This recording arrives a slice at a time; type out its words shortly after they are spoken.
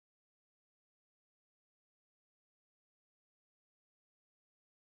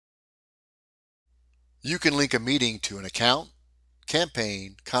You can link a meeting to an account,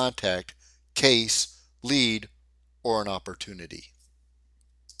 campaign, contact, case, lead, or an opportunity.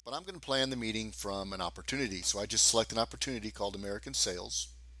 But I'm going to plan the meeting from an opportunity. So I just select an opportunity called American Sales.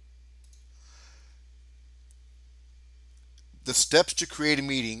 The steps to create a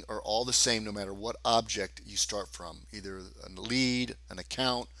meeting are all the same no matter what object you start from, either a lead, an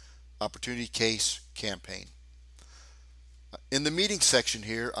account, opportunity, case, campaign. In the meeting section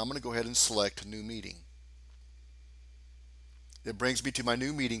here, I'm going to go ahead and select new meeting. It brings me to my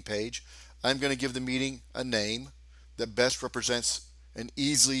new meeting page. I'm going to give the meeting a name that best represents and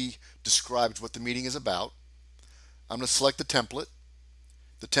easily describes what the meeting is about. I'm going to select the template.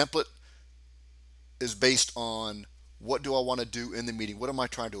 The template is based on what do I want to do in the meeting? What am I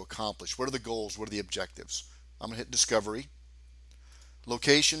trying to accomplish? What are the goals? What are the objectives? I'm going to hit discovery.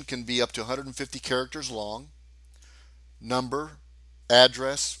 Location can be up to 150 characters long. Number,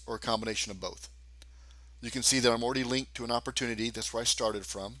 address, or a combination of both. You can see that I'm already linked to an opportunity. That's where I started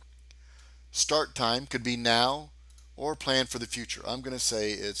from. Start time could be now or plan for the future. I'm going to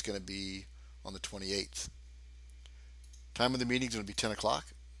say it's going to be on the 28th. Time of the meeting is going to be 10 o'clock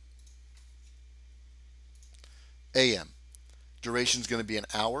a.m. Duration is going to be an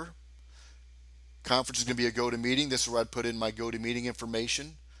hour. Conference is going to be a GoToMeeting. This is where I'd put in my GoToMeeting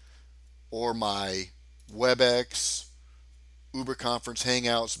information or my WebEx, Uber Conference,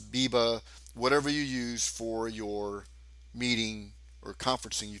 Hangouts, Biba, whatever you use for your meeting or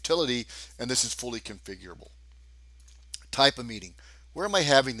conferencing utility, and this is fully configurable. Type of meeting. Where am I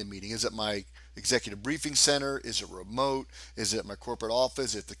having the meeting? Is it my executive briefing center? Is it remote? Is it my corporate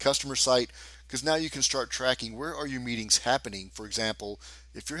office? Is it the customer site? Because now you can start tracking where are your meetings happening. For example,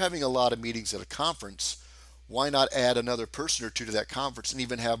 if you're having a lot of meetings at a conference, why not add another person or two to that conference and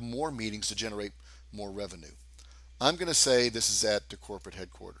even have more meetings to generate more revenue? I'm going to say this is at the corporate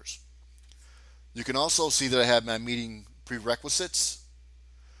headquarters. You can also see that I have my meeting prerequisites.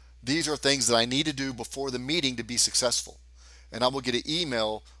 These are things that I need to do before the meeting to be successful. And I will get an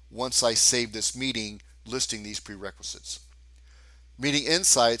email once I save this meeting listing these prerequisites. Meeting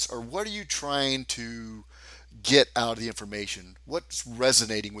insights are what are you trying to get out of the information? What's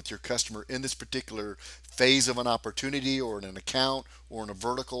resonating with your customer in this particular phase of an opportunity or in an account or in a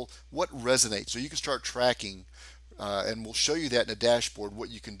vertical? What resonates? So you can start tracking and we'll show you that in a dashboard what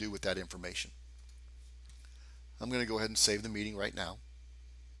you can do with that information. I'm going to go ahead and save the meeting right now.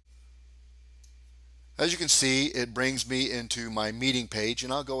 As you can see, it brings me into my meeting page,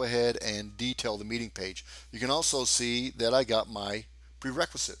 and I'll go ahead and detail the meeting page. You can also see that I got my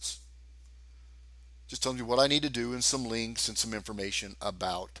prerequisites. Just telling you what I need to do and some links and some information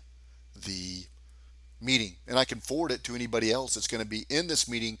about the meeting. And I can forward it to anybody else that's going to be in this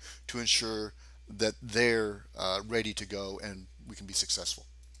meeting to ensure that they're ready to go and we can be successful.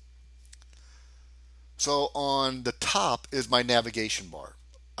 So on the top is my navigation bar.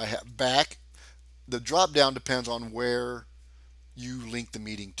 I have back. The drop down depends on where you link the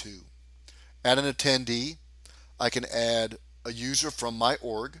meeting to. Add an attendee. I can add a user from my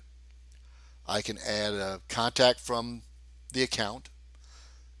org. I can add a contact from the account.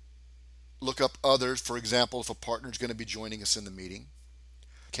 Look up others. For example, if a partner is going to be joining us in the meeting.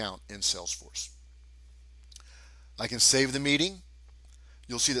 Account in Salesforce. I can save the meeting.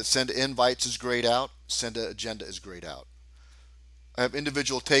 You'll see that send invites is grayed out. Send to agenda is grayed out. I have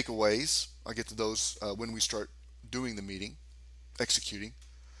individual takeaways. I'll get to those when we start doing the meeting, executing.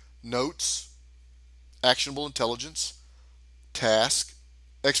 Notes, actionable intelligence, task,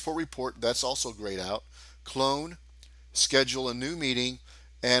 export report, that's also grayed out. Clone, schedule a new meeting,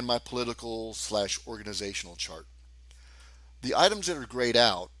 and my political/organizational chart. The items that are grayed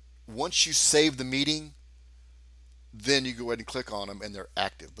out, once you save the meeting, then you go ahead and click on them and they're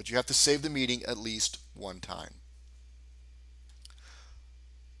active. But you have to save the meeting at least one time.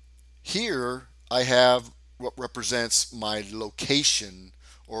 Here I have what represents my location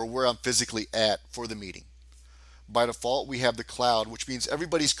or where I'm physically at for the meeting. By default, we have the cloud, which means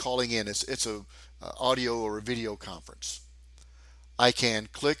everybody's calling in. It's a audio or a video conference. I can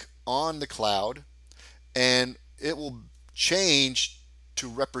click on the cloud and it will change to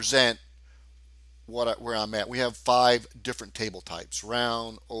represent where I'm at. We have 5 different table types: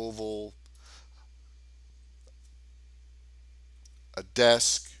 round, oval, a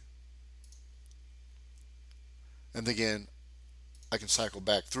desk, and again I can cycle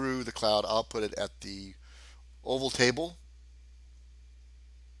back through the cloud. I'll put it at the oval table.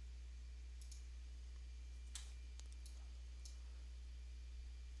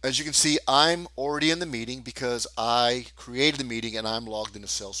 As you can see, I'm already in the meeting because I created the meeting and I'm logged into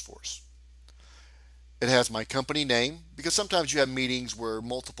Salesforce. It has my company name, because sometimes you have meetings where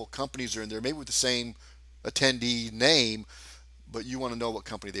multiple companies are in there, maybe with the same attendee name, but you want to know what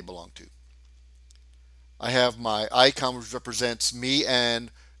company they belong to. I have my icon, which represents me and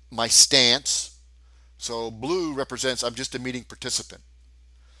my stance. So blue represents I'm just a meeting participant.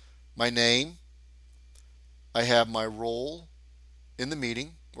 My name, I have my role in the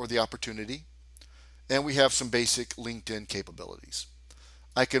meeting or the opportunity, and we have some basic LinkedIn capabilities.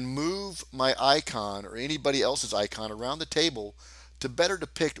 I can move my icon or anybody else's icon around the table to better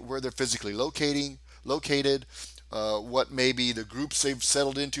depict where they're physically located, what maybe the groups they've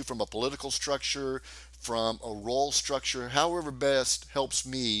settled into from a political structure, from a role structure, however best helps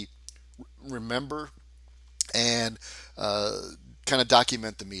me remember and kind of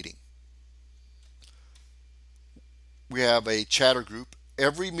document the meeting. We have a chatter group.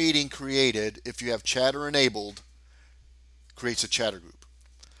 Every meeting created, if you have chatter enabled, creates a chatter group.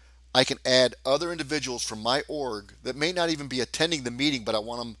 I can add other individuals from my org that may not even be attending the meeting, but I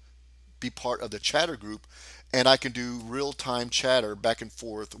want them to be part of the chatter group, and I can do real-time chatter back and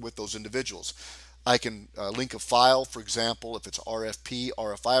forth with those individuals. I can link a file, for example, if it's RFP,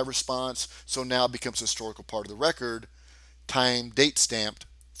 RFI response, so now it becomes a historical part of the record, time, date stamped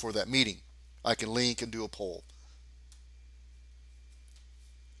for that meeting. I can link and do a poll.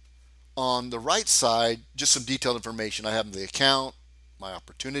 On the right side, just some detailed information. I have the account, my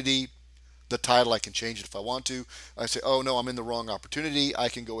opportunity, the title. I can change it if I want to. I say, oh no, I'm in the wrong opportunity. I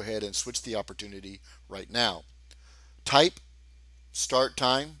can go ahead and switch the opportunity right now. Type, start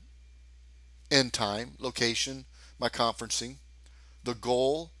time, end time, location, my conferencing, the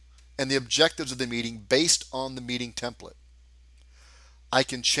goal, and the objectives of the meeting based on the meeting template. I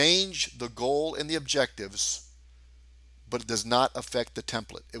can change the goal and the objectives, but it does not affect the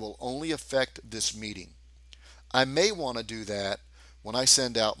template. It will only affect this meeting. I may want to do that when I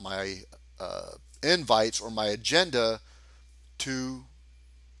send out my invites or my agenda to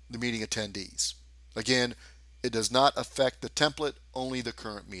the meeting attendees. Again, it does not affect the template, only the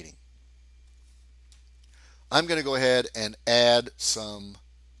current meeting. I'm going to go ahead and add some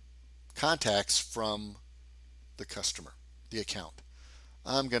contacts from the customer, the account.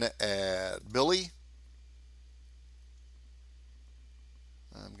 I'm going to add Billy.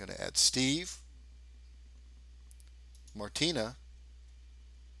 I'm going to add Steve, Martina,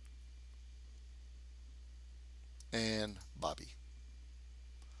 and Bobby.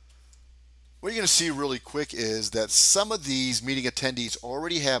 What you're going to see really quick is that some of these meeting attendees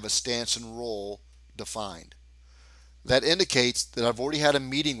already have a stance and role defined. That indicates that I've already had a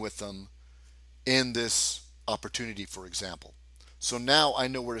meeting with them in this opportunity, for example. So now I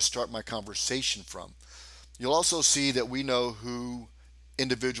know where to start my conversation from. You'll also see that we know who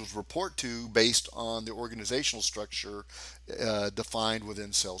individuals report to based on the organizational structure defined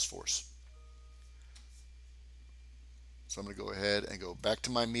within Salesforce. So I'm going to go ahead and go back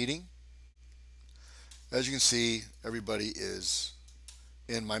to my meeting. As you can see, everybody is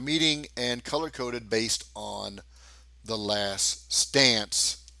in my meeting and color-coded based on the last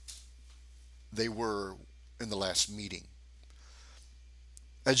stance they were in the last meeting.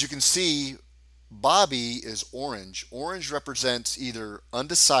 As you can see, Bobby is orange. Orange represents either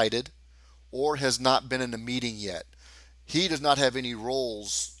undecided or has not been in a meeting yet. He does not have any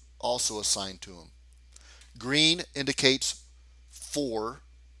roles also assigned to him. Green indicates for.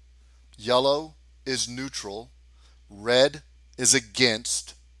 Yellow is neutral. Red is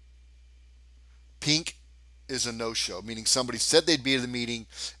against. Pink is a no-show, meaning somebody said they'd be at the meeting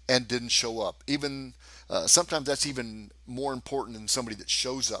and didn't show up. Even sometimes that's even more important than somebody that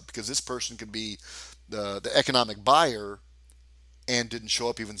shows up, because this person could be the economic buyer and didn't show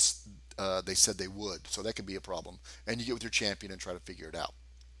up even they said they would. So that could be a problem. And you get with your champion and try to figure it out.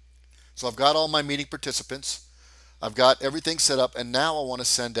 So I've got all my meeting participants. I've got everything set up, and now I want to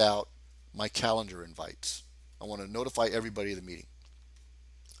send out my calendar invites. I want to notify everybody of the meeting.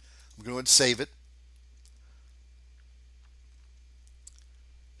 I'm going to save it.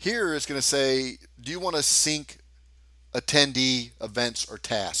 Here it's going to say, do you want to sync attendee events or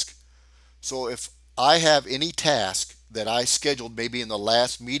task? So if I have any task that I scheduled maybe in the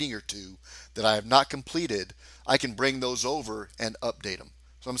last meeting or two that I have not completed, I can bring those over and update them.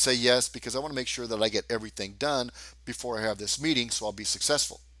 So I'm going to say yes, because I want to make sure that I get everything done before I have this meeting so I'll be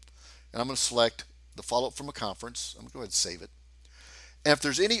successful. And I'm going to select the follow-up from a conference. I'm going to go ahead and save it. And if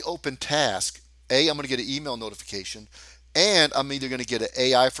there's any open task, I'm going to get an email notification, and I'm either going to get an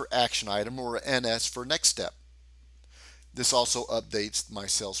AI for action item or an NS for next step. This also updates my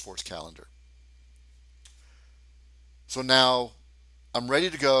Salesforce calendar. So now I'm ready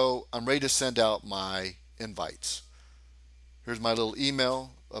to go. I'm ready to send out my invites. Here's my little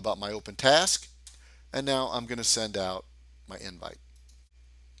email about my open task. And now I'm going to send out my invite.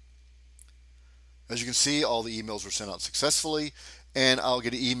 As you can see, all the emails were sent out successfully, and I'll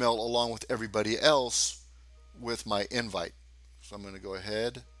get an email along with everybody else with my invite. So I'm going to go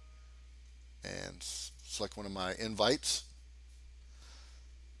ahead and select one of my invites.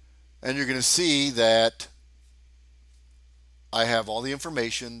 And you're going to see that I have all the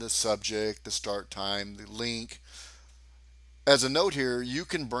information, the subject, the start time, the link. As a note here, you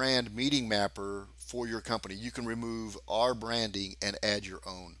can brand Meeting Mapper for your company. You can remove our branding and add your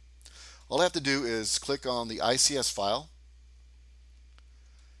own. All I have to do is click on the ICS file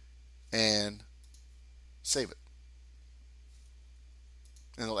and save it.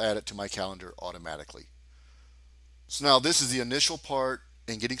 And it'll add it to my calendar automatically. So now this is the initial part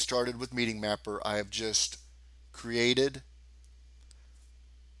in getting started with Meeting Mapper. I have just created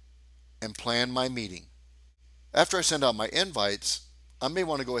and planned my meeting. After I send out my invites, I may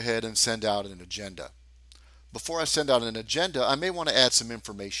want to go ahead and send out an agenda. Before I send out an agenda, I may want to add some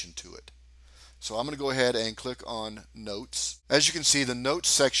information to it. So I'm going to go ahead and click on Notes. As you can see, the Notes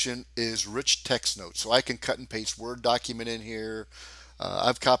section is rich text notes. So I can cut and paste Word document in here.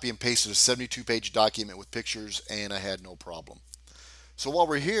 I've copy and pasted a 72-page document with pictures, and I had no problem. So while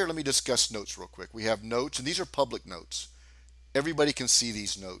we're here, let me discuss notes real quick. We have notes, and these are public notes. Everybody can see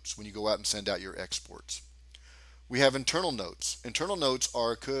these notes when you go out and send out your exports. We have internal notes. Internal notes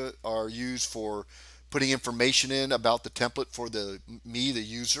are used for putting information in about the template for the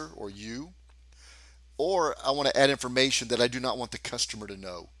user, or you. Or I want to add information that I do not want the customer to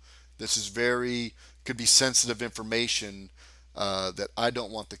know. This is could be sensitive information that I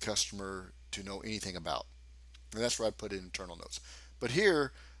don't want the customer to know anything about. And that's where I put in internal notes. But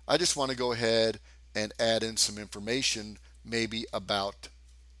here, I just want to go ahead and add in some information, maybe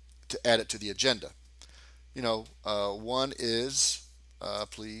to add it to the agenda. One is,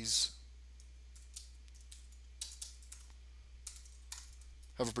 please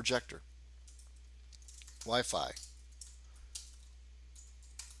have a projector, Wi-Fi,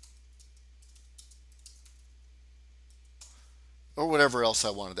 or whatever else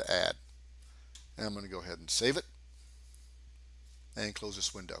I wanted to add. And I'm going to go ahead and save it and close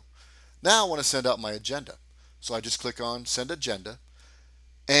this window. Now I want to send out my agenda. So I just click on Send Agenda,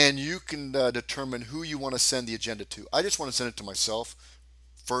 and you can determine who you want to send the agenda to. I just want to send it to myself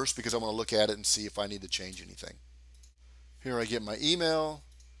first because I want to look at it and see if I need to change anything. Here I get my email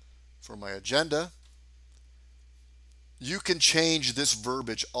for my agenda. You can change this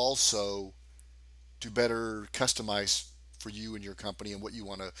verbiage also to better customize for you and your company and what you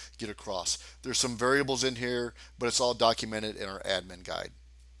want to get across. There's some variables in here, but it's all documented in our admin guide.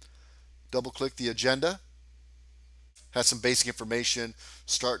 Double click the agenda. Has some basic information: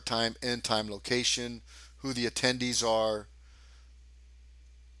 start time, end time, location, who the attendees are,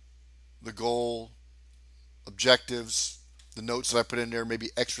 the goal, objectives, the notes that I put in there, maybe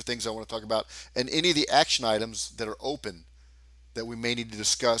extra things I want to talk about, and any of the action items that are open that we may need to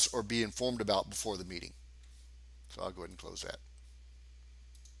discuss or be informed about before the meeting. So I'll go ahead and close that.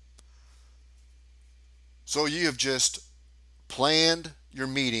 So you have just planned your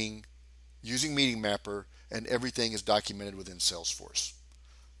meeting using Meeting Mapper, and everything is documented within Salesforce.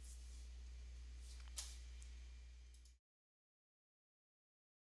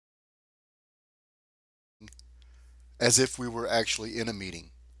 As if we were actually in a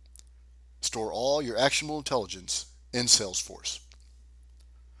meeting. Store all your actionable intelligence in Salesforce.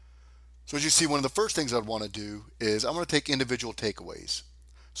 So as you see, one of the first things I'd want to do is I'm going to take individual takeaways.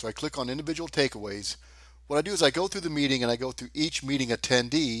 So I click on individual takeaways. What I do is I go through the meeting and I go through each meeting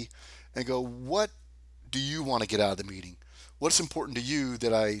attendee and go, what do you want to get out of the meeting? What's important to you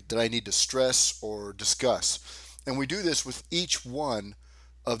that I need to stress or discuss? And we do this with each one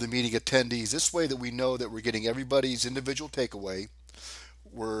of the meeting attendees. This way that we know that we're getting everybody's individual takeaway,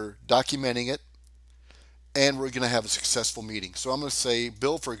 we're documenting it, and we're going to have a successful meeting. So I'm going to say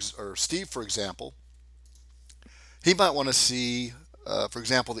Steve, for example, he might want to see, for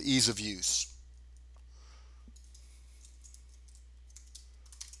example, the ease of use.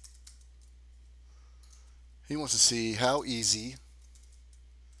 He wants to see how easy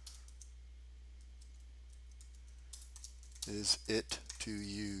is it to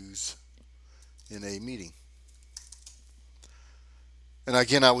use in a meeting. And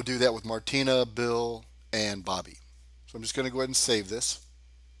again, I would do that with Martina, Bill, and Bobby. So I'm just going to go ahead and save this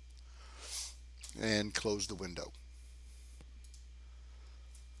and close the window.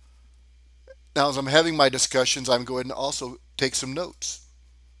 Now, as I'm having my discussions, I'm going to also take some notes.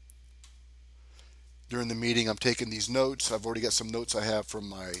 During the meeting, I'm taking these notes. I've already got some notes I have from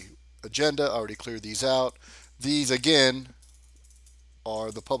my agenda. I already cleared these out. These, again,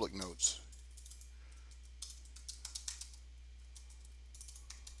 are the public notes.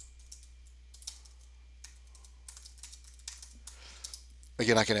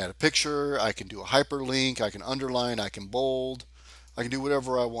 Again, I can add a picture, I can do a hyperlink, I can underline, I can bold, I can do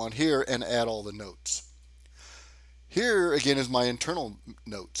whatever I want here and add all the notes. Here again is my internal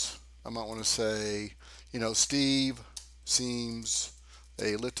notes. I might want to say, Steve seems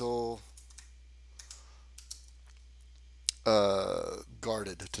a little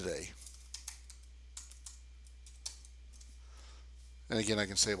guarded today. And again, I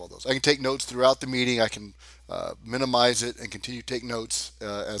can save all those. I can take notes throughout the meeting. I can minimize it and continue to take notes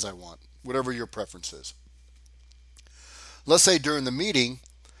as I want, whatever your preference is. Let's say during the meeting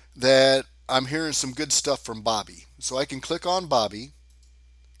that I'm hearing some good stuff from Bobby. So I can click on Bobby,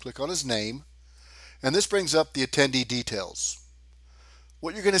 click on his name, and this brings up the attendee details.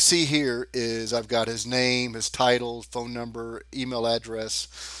 What you're going to see here is I've got his name, his title, phone number, email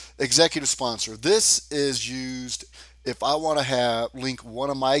address, executive sponsor. This is used if I want to link one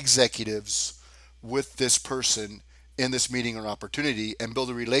of my executives with this person in this meeting or opportunity and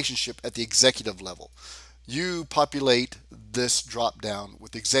build a relationship at the executive level. You populate this drop down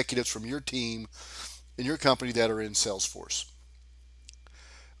with executives from your team in your company that are in Salesforce.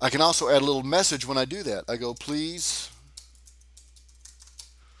 I can also add a little message when I do that. I go, please,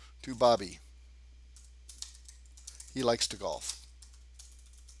 to Bobby. He likes to golf.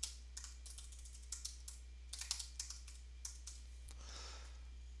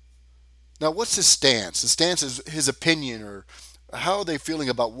 Now, what's his stance? The stance is his opinion, or how are they feeling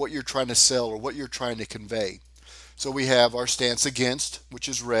about what you're trying to sell or what you're trying to convey. So we have our stance against, which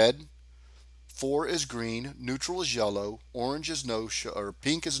is red, for is green, neutral is yellow, orange is no show, or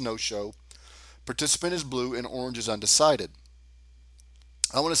pink is no show, participant is blue, and orange is undecided.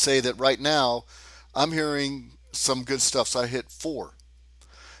 I want to say that right now I'm hearing some good stuff, so I hit 4.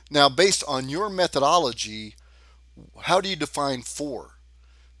 Now, based on your methodology, how do you define 4?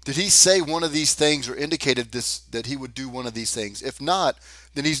 Did he say one of these things or indicated this that he would do one of these things? If not,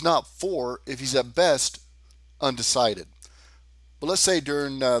 then he's not 4. If he's at best undecided. But let's say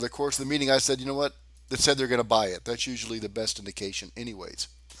during the course of the meeting I said, you know what? They said they're going to buy it. That's usually the best indication anyways.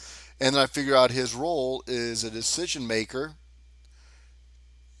 And then I figure out his role is a decision maker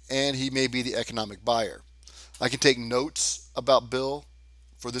and he may be the economic buyer. I can take notes about Bill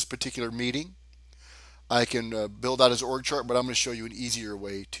for this particular meeting. I can build out his org chart, but I'm going to show you an easier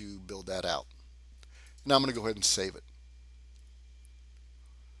way to build that out. Now I'm going to go ahead and save it.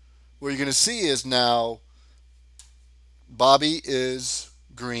 What you're going to see is now Bobby is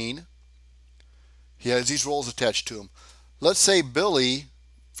green. He has these roles attached to him. Let's say Billy,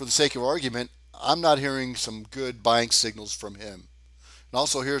 for the sake of argument, I'm not hearing some good buying signals from him. And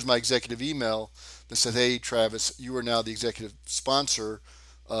also here's my executive email that says, hey Travis, you are now the executive sponsor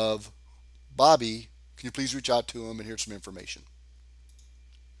of Bobby. Can you please reach out to him and here's some information.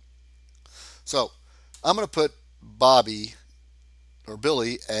 So I'm going to put Bobby or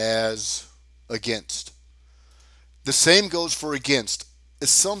Billy as against. The same goes for against. It's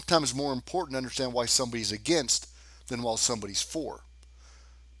sometimes more important to understand why somebody's against than while somebody's for.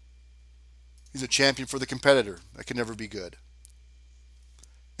 He's a champion for the competitor. That can never be good.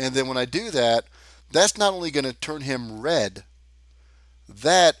 And then when I do that, that's not only going to turn him red,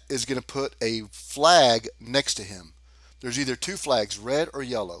 that is going to put a flag next to him. There's either 2 flags, red or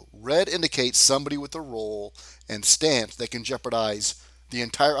yellow. Red indicates somebody with a role and stance that can jeopardize the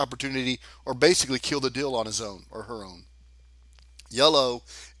entire opportunity or basically kill the deal on his own or her own. Yellow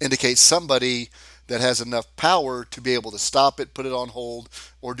indicates somebody that has enough power to be able to stop it, put it on hold,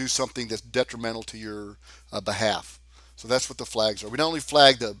 or do something that's detrimental to your behalf. So that's what the flags are. We not only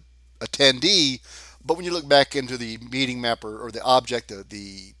flag the attendee, but when you look back into the meeting mapper or the object,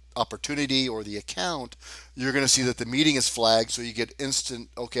 the opportunity or the account, you're going to see that the meeting is flagged, so you get instant,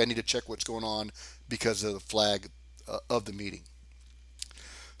 okay, I need to check what's going on because of the flag of the meeting.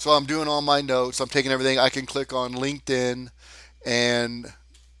 So I'm doing all my notes. I'm taking everything. I can click on LinkedIn and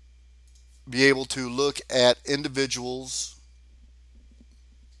be able to look at individuals.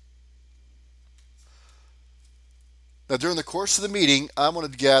 Now, during the course of the meeting, I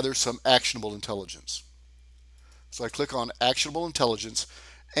want to gather some actionable intelligence. So I click on actionable intelligence,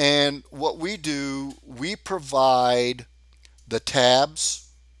 and what we do, we provide the tabs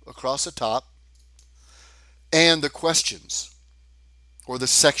across the top and the questions or the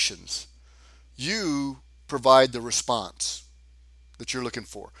sections. You provide the response that you're looking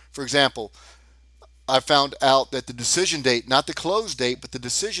for. For example, I found out that the decision date, not the close date, but the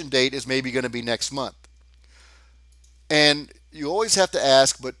decision date is maybe going to be next month. And you always have to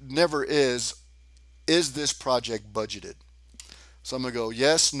ask, but never is this project budgeted? So I'm going to go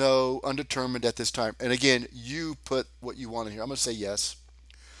yes, no, undetermined at this time. And again, you put what you want in here. I'm going to say yes.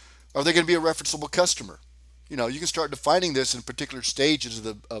 Are they going to be a referenceable customer? You can start defining this in particular stages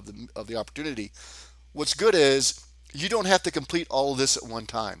of the opportunity. What's good is you don't have to complete all of this at one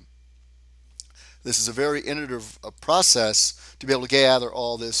time. This is a very iterative process to be able to gather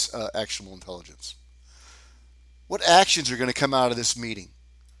all this actionable intelligence. What actions are going to come out of this meeting?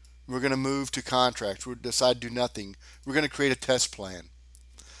 We're going to move to contracts. We're going to decide to do nothing. We're going to create a test plan.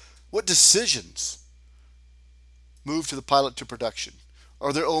 What decisions move to the pilot to production?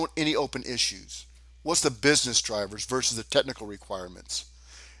 Are there any open issues? What's the business drivers versus the technical requirements?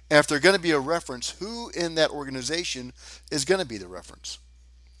 And if they're going to be a reference, who in that organization is going to be the reference?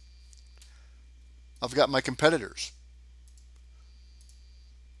 I've got my competitors.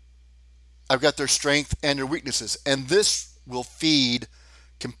 I've got their strength and their weaknesses. And this will feed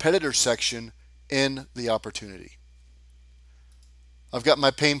competitor section in the opportunity. I've got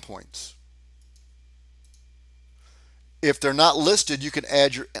my pain points. If they're not listed, you can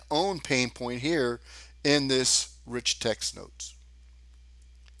add your own pain point here in this rich text notes.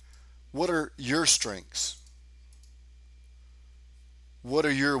 What are your strengths? What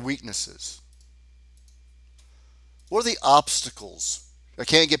are your weaknesses? What are the obstacles? I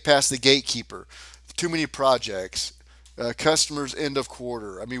can't get past the gatekeeper. Too many projects. Customers end of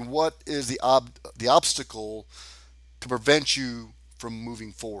quarter. I mean, what is the obstacle to prevent you from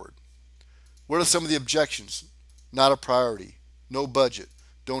moving forward? What are some of the objections? Not a priority. No budget.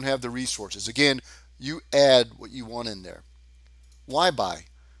 Don't have the resources. Again, you add what you want in there. Why buy?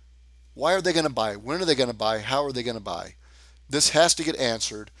 Why are they going to buy? When are they going to buy? How are they going to buy? This has to get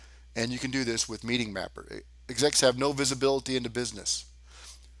answered, and you can do this with Meeting Mapper. Execs have no visibility into business.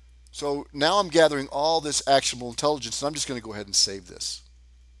 So now I'm gathering all this actionable intelligence, and I'm just going to go ahead and save this.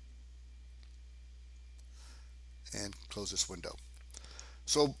 And close this window.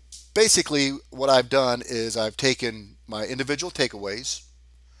 So basically what I've done is I've taken my individual takeaways,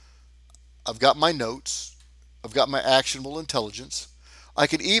 I've got my notes, I've got my actionable intelligence. I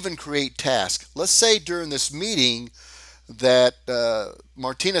could even create tasks. Let's say during this meeting that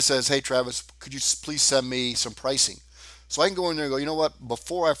Martina says, hey Travis, could you please send me some pricing? So I can go in there and go, you know what,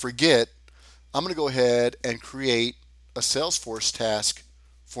 before I forget, I'm going to go ahead and create a Salesforce task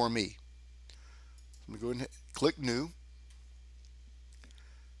for me. I'm going to go ahead and click new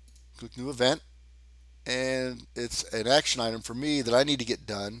event, and it's an action item for me that I need to get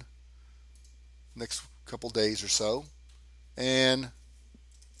done next couple days or so, and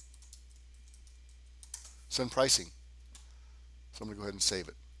send pricing. So I'm going to go ahead and save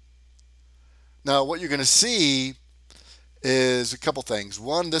it. Now what you're going to see is a couple things.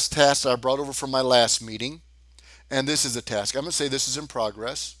 One, this task that I brought over from my last meeting, and this is a task. I'm going to say this is in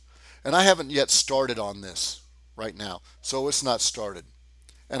progress, and I haven't yet started on this right now, so it's not started.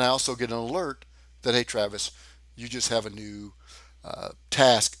 And I also get an alert that, hey Travis, you just have a new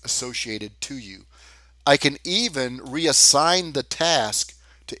task associated to you. I can even reassign the task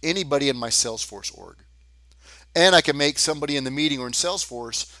to anybody in my Salesforce org. And I can make somebody in the meeting or in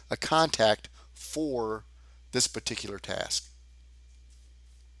Salesforce a contact for this particular task.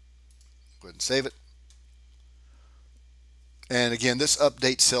 Go ahead and save it. And again, this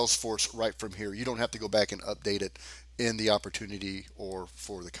updates Salesforce right from here. You don't have to go back and update it in the opportunity or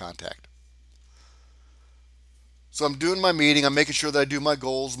for the contact. So I'm doing my meeting. I'm making sure that I do my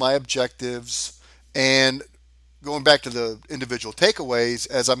goals, my objectives, and going back to the individual takeaways,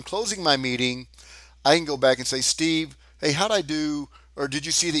 as I'm closing my meeting, I can go back and say, Steve, hey, how'd I do, or did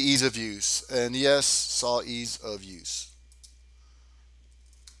you see the ease of use? And yes, saw ease of use.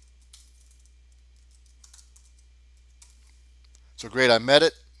 So great, I met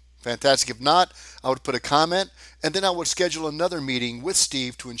it. Fantastic. If not, I would put a comment, and then I would schedule another meeting with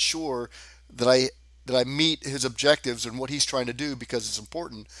Steve to ensure that I meet his objectives and what he's trying to do, because it's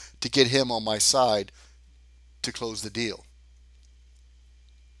important to get him on my side to close the deal.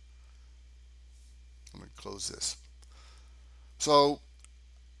 I'm going to close this. So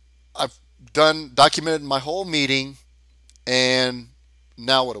I've documented my whole meeting, and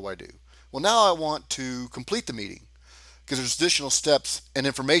now what do? Well, now I want to complete the meeting, because there's additional steps and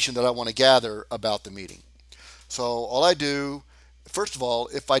information that I want to gather about the meeting. So all I do, first of all,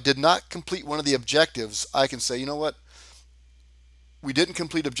 if I did not complete one of the objectives, I can say, you know what, we didn't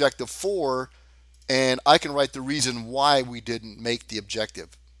complete objective 4, and I can write the reason why we didn't make the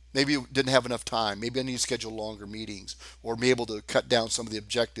objective. Maybe we didn't have enough time. Maybe I need to schedule longer meetings, or be able to cut down some of the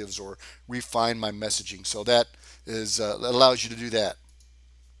objectives or refine my messaging. So that allows you to do that.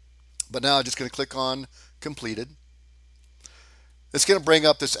 But now I'm just going to click on completed. It's going to bring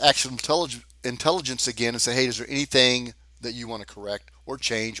up this action intelligence again and say, hey, is there anything that you want to correct or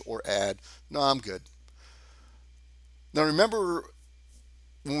change or add? No, I'm good. Now remember,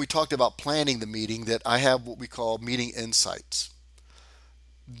 when we talked about planning the meeting that I have what we call meeting insights.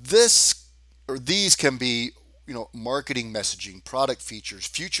 This or these can be, marketing messaging, product features,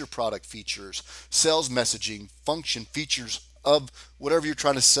 future product features, sales messaging, function features of whatever you're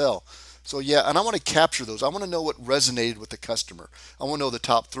trying to sell. So yeah, and I want to capture those. I want to know what resonated with the customer. I want to know the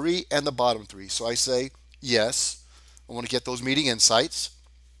top three and the bottom three. So I say yes. I want to get those meeting insights.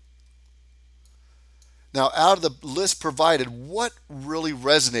 Now, out of the list provided, what really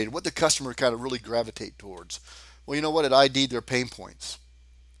resonated? What the customer kind of really gravitate towards? Well, you know what? It ID'd their pain points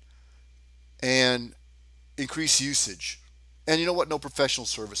and increase usage. And you know what? No professional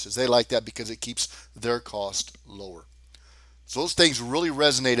services. They like that because it keeps their cost lower. So those things really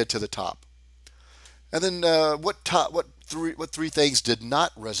resonated to the top. And then what three things did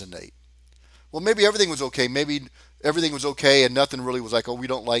not resonate? Well, maybe everything was okay. Maybe everything was okay and nothing really was like, oh, we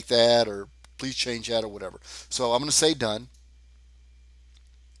don't like that, or please change that, or whatever. So I'm going to say done.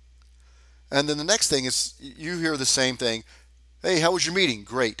 And then the next thing is you hear the same thing. Hey, how was your meeting?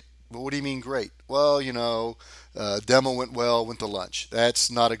 Great. Well, what do you mean great? Well, demo went well, went to lunch.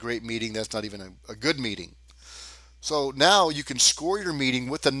 That's not a great meeting. That's not even a good meeting. So now you can score your meeting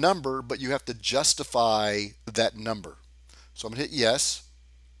with a number, but you have to justify that number. So I'm going to hit yes.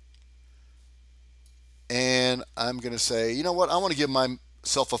 And I'm going to say, you know what? I want to give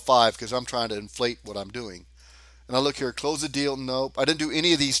myself a 5 because I'm trying to inflate what I'm doing. And I look here, close the deal. Nope. I didn't do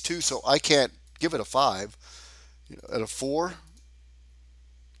any of these two, so I can't give it a 5. At a 4,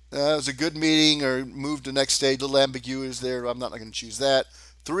 it was a good meeting, or move to the next stage. A little ambiguity is there. I'm not going to choose that.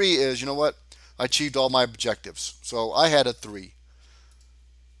 3 is, you know what? I achieved all my objectives. So I had a 3.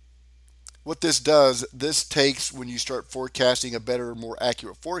 What this does, this takes when you start forecasting a better, more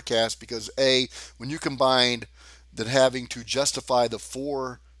accurate forecast, because when you combine that having to justify the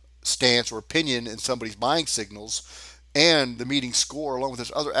 4 stance or opinion in somebody's buying signals and the meeting score along with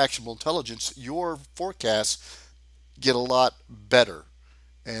this other actionable intelligence, your forecasts get a lot better,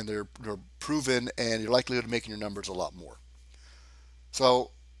 and they're proven, and your likelihood of making your numbers a lot more.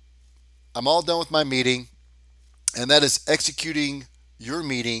 So I'm all done with my meeting, and that is executing your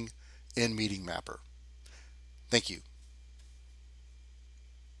meeting in Meeting Mapper. Thank you.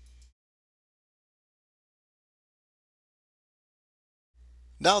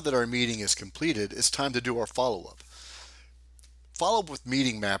 Now that our meeting is completed, it's time to do our follow-up. Follow-up with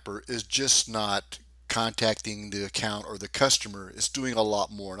Meeting Mapper is just not contacting the account or the customer. It's doing a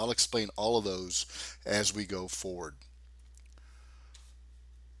lot more, and I'll explain all of those as we go forward.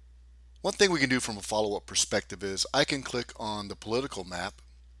 One thing we can do from a follow-up perspective is I can click on the political map,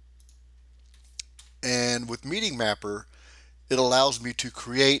 and with Meeting Mapper, it allows me to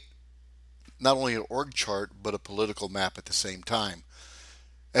create not only an org chart but a political map at the same time.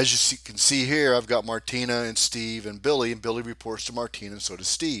 As you can see here, I've got Martina and Steve and Billy reports to Martina, and so does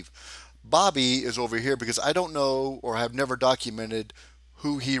Steve. Bobby is over here because I don't know, or have never documented,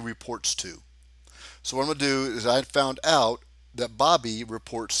 who he reports to. So what I'm going to do is I found out that Bobby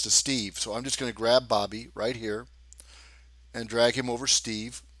reports to Steve. So I'm just going to grab Bobby right here and drag him over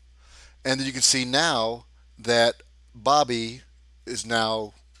Steve. And then you can see now that Bobby is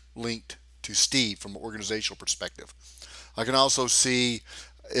now linked to Steve from an organizational perspective. I can also see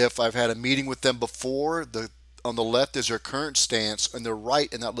if I've had a meeting with them before. On the left is their current stance, and the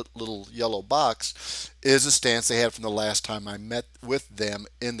right in that little yellow box is the stance they had from the last time I met with them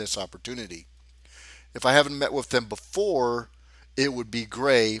in this opportunity. If I haven't met with them before, it would be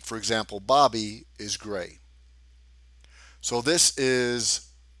gray. For example, Bobby is gray. So this is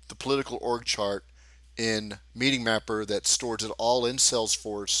the political org chart in Meeting Mapper that stores it all in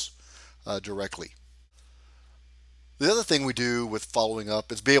Salesforce directly. The other thing we do with following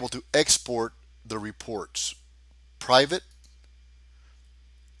up is be able to export the reports, private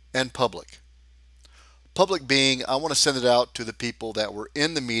and public. Public being, I want to send it out to the people that were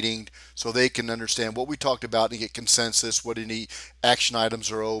in the meeting so they can understand what we talked about and get consensus, what any action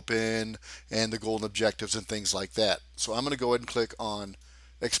items are open, and the goal and objectives and things like that. So I'm going to go ahead and click on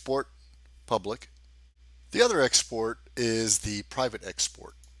Export Public. The other export is the private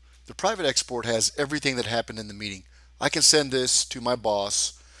export. The private export has everything that happened in the meeting. I can send this to my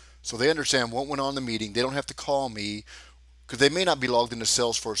boss so they understand what went on in the meeting. They don't have to call me because they may not be logged into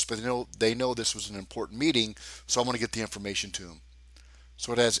Salesforce, but they know this was an important meeting, so I want to get the information to them.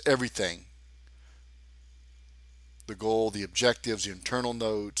 So it has everything. The goal, the objectives, the internal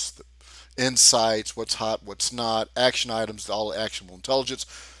notes, the insights, what's hot, what's not, action items, all actionable intelligence.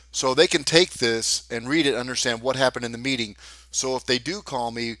 So they can take this and read it, understand what happened in the meeting. So if they do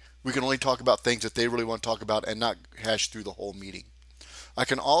call me, we can only talk about things that they really want to talk about and not hash through the whole meeting. I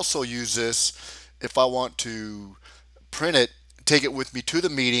can also use this if I want to print it take it with me to the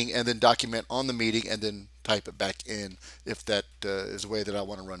meeting and then document on the meeting and then type it back in if that is the way that I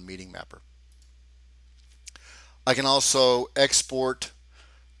want to run Meeting Mapper. I can also export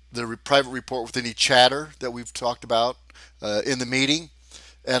the private report with any chatter that we've talked about in the meeting,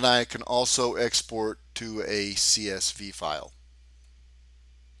 and I can also export to a CSV file.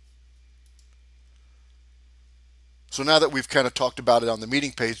 So now that we've kind of talked about it on the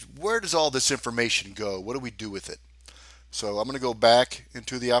meeting page, where does all this information go? What do we do with it? So I'm going to go back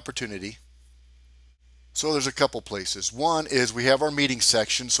into the opportunity. So there's a couple places. One is we have our meeting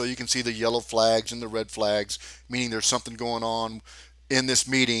section, so you can see the yellow flags and the red flags, meaning there's something going on in this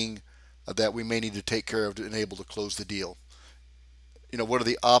meeting that we may need to take care of to enable to close the deal. You know, what are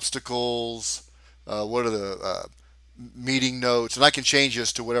the obstacles? What are the meeting notes? And I can change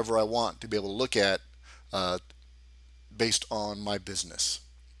this to whatever I want to be able to look at based on my business.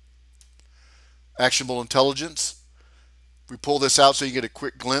 Actionable intelligence. We pull this out so you get a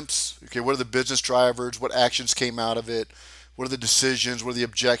quick glimpse. Okay, what are the business drivers? What actions came out of it? What are the decisions? What are the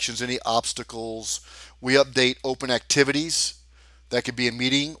objections? Any obstacles? We update open activities. That could be a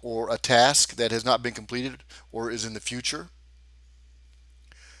meeting or a task that has not been completed or is in the future.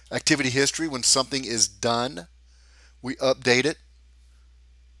 Activity history, when something is done, we update it.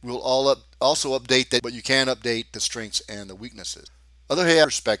 We'll also update that, but you can update the strengths and the weaknesses. Other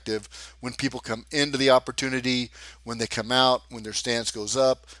perspective, when people come into the opportunity, when they come out, when their stance goes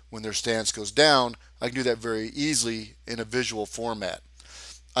up, when their stance goes down, I can do that very easily in a visual format.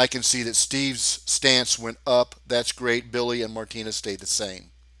 I can see that Steve's stance went up. That's great. Billy and Martina stayed the same.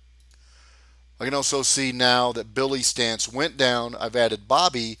 I can also see now that Billy's stance went down. I've added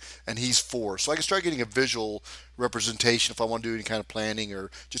Bobby and he's 4. So I can start getting a visual representation if I want to do any kind of planning or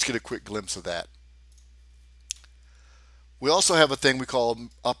just get a quick glimpse of that. We also have a thing we call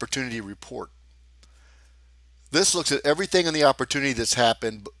opportunity report. This looks at everything in the opportunity that's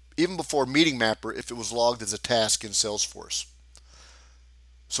happened even before Meeting Mapper if it was logged as a task in Salesforce.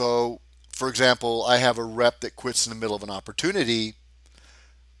 So, for example, I have a rep that quits in the middle of an opportunity.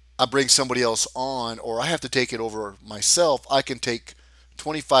 I bring somebody else on, or I have to take it over myself. I can take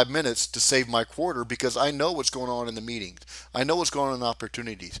 25 minutes to save my quarter because I know what's going on in the meetings. I know what's going on in the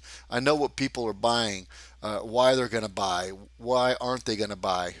opportunities. I know what people are buying, why they're going to buy, why aren't they going to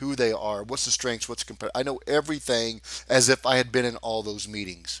buy, who they are, what's the strengths, what's competitive. I know everything as if I had been in all those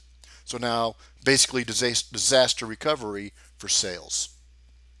meetings. So now, basically, disaster recovery for sales.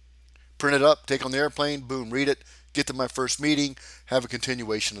 Print it up, take on the airplane, boom, read it, get to my first meeting, have a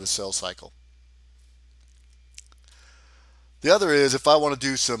continuation of the sales cycle. The other is if I want to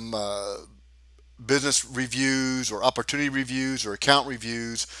do some business reviews or opportunity reviews or account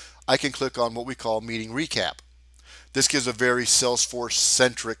reviews, I can click on what we call Meeting Recap. This gives a very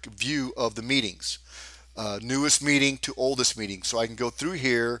Salesforce-centric view of the meetings. Newest meeting to oldest meeting. So I can go through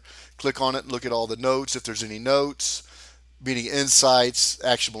here, click on it, and look at all the notes, if there's any notes, meeting insights,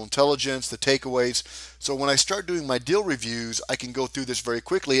 actionable intelligence, the takeaways. So when I start doing my deal reviews, I can go through this very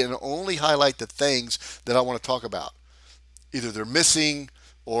quickly and only highlight the things that I want to talk about. Either they're missing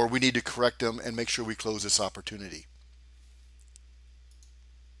or we need to correct them and make sure we close this opportunity.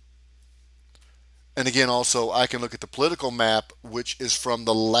 And again, also, I can look at the political map, which is from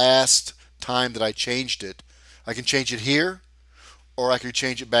the last time that I changed it. I can change it here, or I can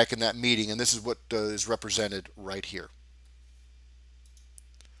change it back in that meeting, and this is what is represented right here.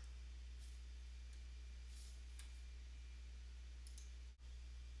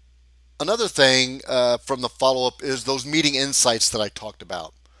 Another thing from the follow-up is those meeting insights that I talked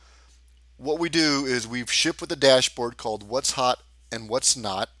about. What we do is we've shipped with a dashboard called What's Hot and What's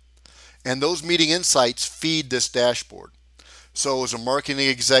Not, and those meeting insights feed this dashboard. So as a marketing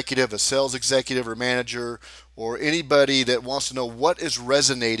executive, a sales executive or manager, or anybody that wants to know what is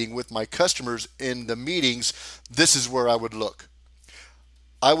resonating with my customers in the meetings, this is where I would look.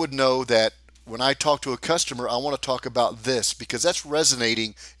 I would know that when I talk to a customer, I want to talk about this because that's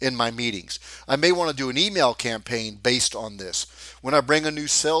resonating in my meetings. I may want to do an email campaign based on this. When I bring a new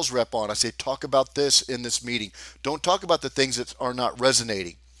sales rep on, I say, talk about this in this meeting. Don't talk about the things that are not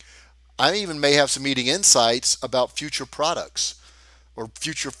resonating. I even may have some meeting insights about future products or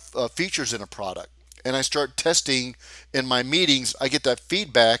future features in a product. And I start testing in my meetings. I get that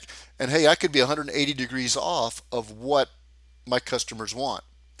feedback, and hey, I could be 180 degrees off of what my customers want.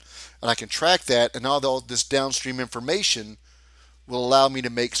 And I can track that, and now all this downstream information will allow me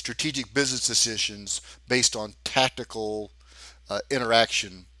to make strategic business decisions based on tactical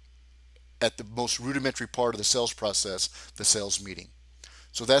interaction at the most rudimentary part of the sales process, the sales meeting.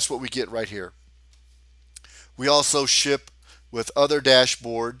 So that's what we get right here. We also ship with other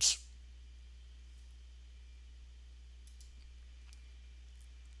dashboards.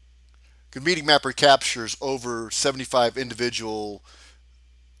 Because Meeting Mapper captures over 75 individual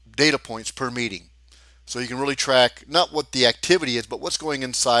data points per meeting. So you can really track not what the activity is, but what's going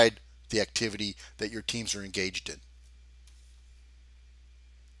inside the activity that your teams are engaged in.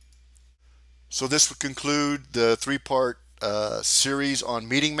 So this would conclude the three-part series on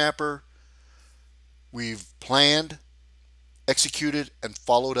Meeting Mapper. We've planned, executed, and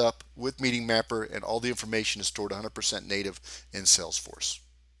followed up with Meeting Mapper, and all the information is stored 100% native in Salesforce.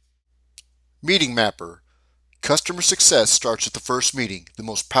 Meeting Mapper. Customer success starts at the first meeting, the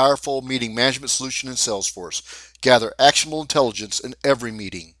most powerful meeting management solution in Salesforce. Gather actionable intelligence in every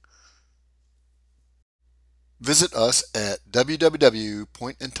meeting. Visit us at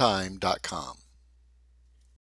www.pointintime.com.